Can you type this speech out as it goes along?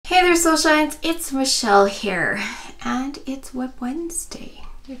there, Soul Shines. It's Michelle here, and it's WIP Wednesday.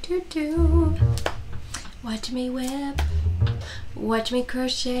 Watch me whip, watch me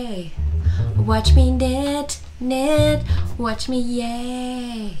crochet, watch me knit, watch me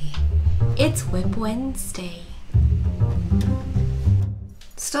yay. It's WIP Wednesday.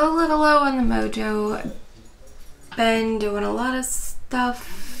 Still a little low on the mojo. Been doing a lot of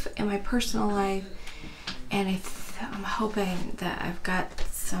stuff in my personal life, and I'm hoping that I've got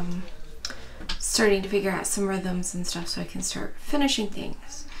some starting to figure out some rhythms and stuff so I can start finishing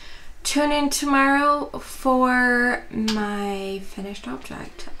things. Tune in tomorrow for my finished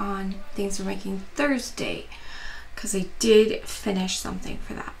object on things we're making Thursday, because I did finish something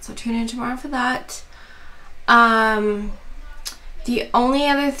for that. So tune in tomorrow for that. The only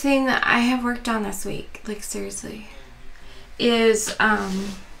other thing that I have worked on this week, like seriously, is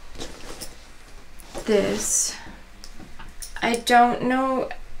this. I don't know,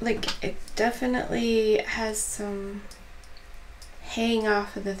 like it definitely has some hang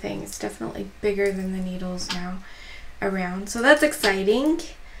off of the thing. It's definitely bigger than the needles now around, so that's exciting.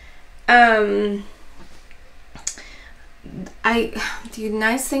 The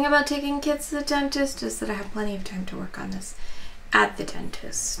nice thing about taking kids to the dentist is that I have plenty of time to work on this at the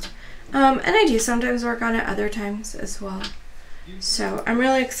dentist. And I do sometimes work on it other times as well. So I'm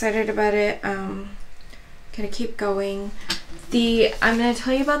really excited about it. Gonna keep going. I'm gonna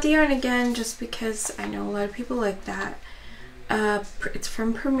tell you about the yarn again just because I know a lot of people like that. It's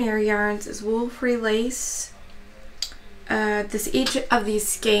from Premier Yarns. It's wool-free lace. Each of these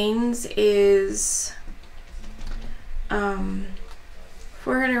skeins is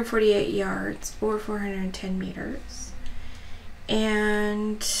 448 yards or 410 meters.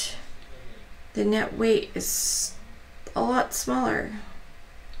 And the net weight is a lot smaller,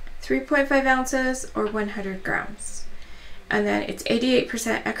 3.5 ounces or 100 grams. And then it's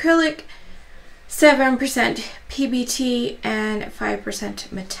 88% acrylic, 7% PBT, and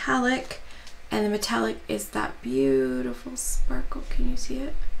 5% metallic. And the metallic is that beautiful sparkle. Can you see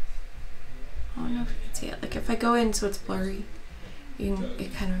it? I don't know if you can see it. Like if I go in so it's blurry,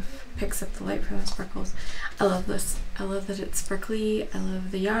 it kind of picks up the light from the sparkles. I love this. I love that it's sparkly. I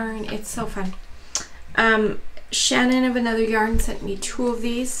love the yarn. It's so fun. Shannon of Another Yarn sent me 2 of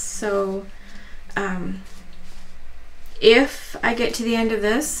these, so if I get to the end of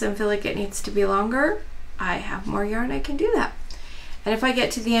this and feel like it needs to be longer, I have more yarn, I can do that. And if I get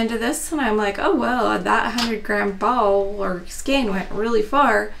to the end of this and I'm like, oh well, that 100-gram ball or skein went really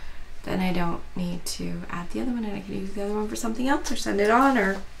far, then I don't need to add the other one, and I can use the other one for something else or send it on,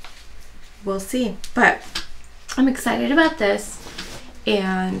 or we'll see. But I'm excited about this,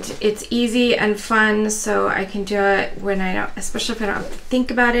 and it's easy and fun, so I can do it when I don't, especially if I don't have to think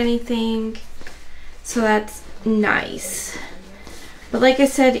about anything. So that's nice. But like I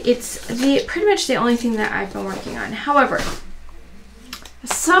said, it's pretty much the only thing that I've been working on. However,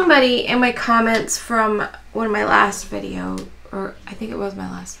 somebody in my comments from one of my last video, or I think it was my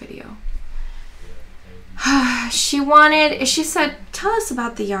last video, she said, tell us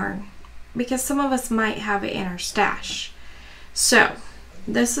about the yarn, because some of us might have it in our stash. So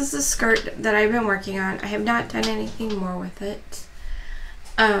this is the skirt that I've been working on. I have not done anything more with it.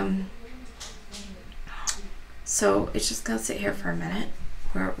 So it's just gonna sit here for a minute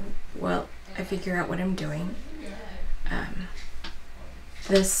while I figure out what I'm doing.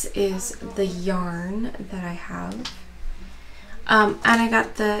 This is the yarn that I have. And I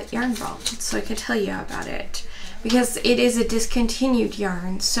got the yarn ball so I can tell you about it, because it is a discontinued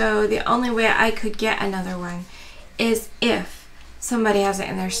yarn. So the only way I could get another one is if somebody has it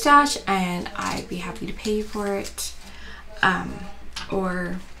in their stash, and I'd be happy to pay you for it.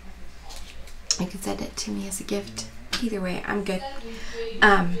 Or you could send it to me as a gift. Either way, I'm good.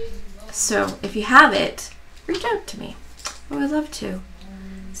 So if you have it, reach out to me. I would love to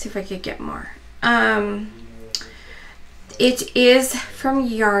see if I could get more. It is from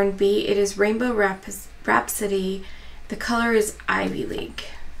Yarn Bee. It is Rainbow Rhapsody. The color is Ivy League.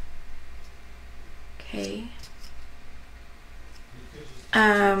 Okay.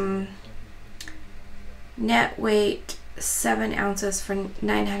 Net weight 7 ounces for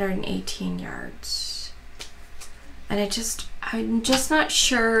 918 yards. And I'm just not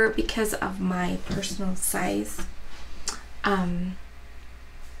sure, because of my personal size,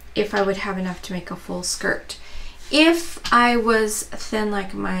 if I would have enough to make a full skirt. If I was thin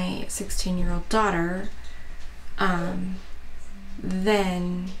like my 16-year-old daughter, then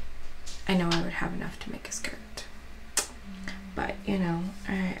I know I would have enough to make a skirt. But you know,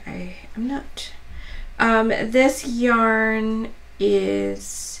 I'm not. This yarn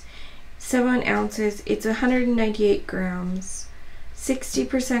is 7 ounces. It's 198 grams,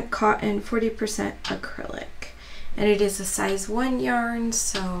 60% cotton, 40% acrylic. And it is a size 1 yarn,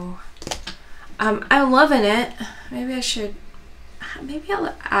 so I'm loving it. Maybe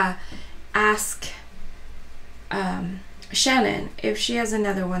I'll ask Shannon if she has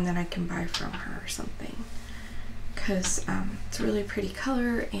another one that I can buy from her or something, because it's a really pretty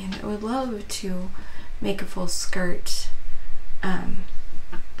color and I would love to make a full skirt,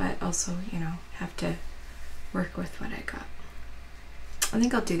 but also, you know, have to work with what I got. I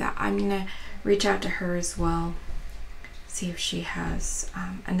think I'll do that. I'm gonna reach out to her as well, see if she has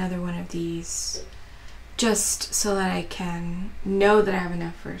another one of these, just so that I can know that I have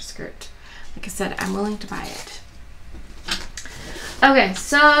enough for a skirt. Like I said, I'm willing to buy it. Okay,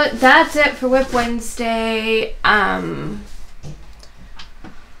 so that's it for WIP Wednesday. Like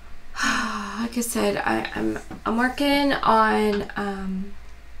I said, I'm working on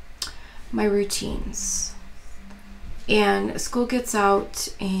my routines, and school gets out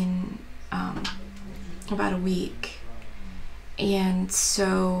in about a week, and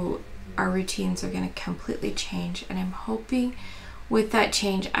so our routines are going to completely change, and I'm hoping with that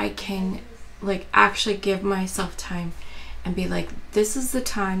change I can like actually give myself time and be like, this is the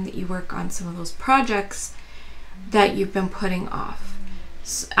time that you work on some of those projects that you've been putting off.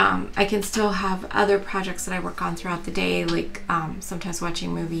 I can still have other projects that I work on throughout the day, like sometimes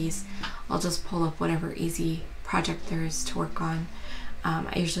watching movies. I'll just pull up whatever easy project there is to work on.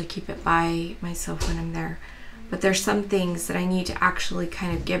 I usually keep it by myself when I'm there, but there's some things that I need to actually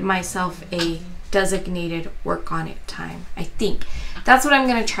kind of give myself a designated work on it time. I think that's what I'm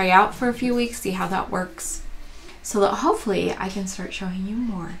going to try out for a few weeks, see how that works, so that hopefully I can start showing you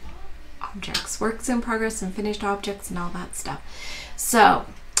more objects, works in progress and finished objects and all that stuff. So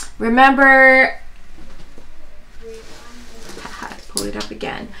remember, pull it up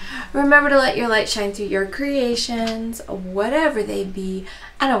again. Remember to let your light shine through your creations, whatever they be,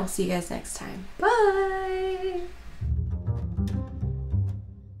 and I will see you guys next time. Bye.